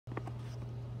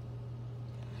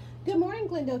Good morning,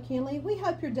 Glendale Kinley. We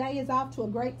hope your day is off to a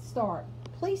great start.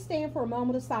 Please stand for a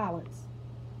moment of silence.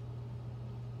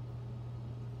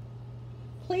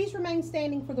 Please remain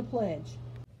standing for the pledge.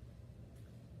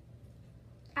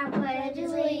 I pledge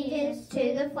allegiance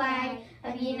to the flag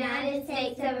of the United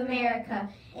States of America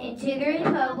and to the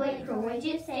republic for which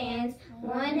it stands,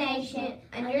 one nation,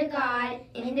 under God,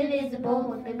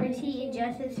 indivisible, with liberty and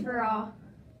justice for all.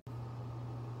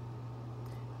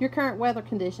 Your current weather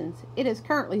conditions. It is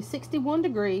currently 61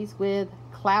 degrees with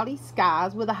cloudy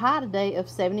skies with a high today of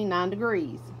 79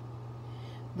 degrees.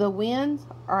 The winds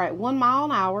are at 1 mile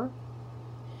an hour.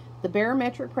 The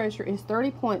barometric pressure is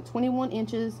 30.21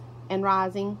 inches and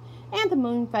rising, and the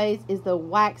moon phase is the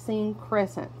waxing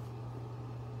crescent.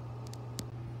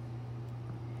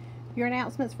 Your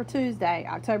announcements for Tuesday,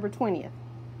 October 20th.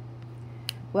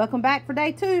 Welcome back for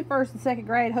day 2, first and second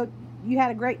grade. Hope you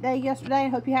had a great day yesterday. I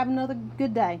hope you have another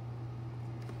good day.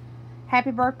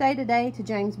 Happy birthday today to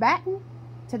James Batten.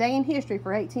 Today in history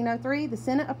for 1803, the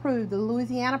Senate approved the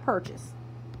Louisiana Purchase.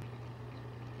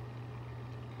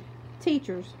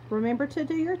 Teachers, remember to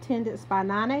do your attendance by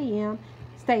 9 a.m.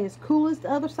 Stay as cool as the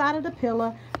other side of the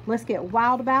pillow. Let's get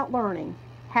wild about learning.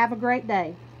 Have a great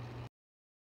day.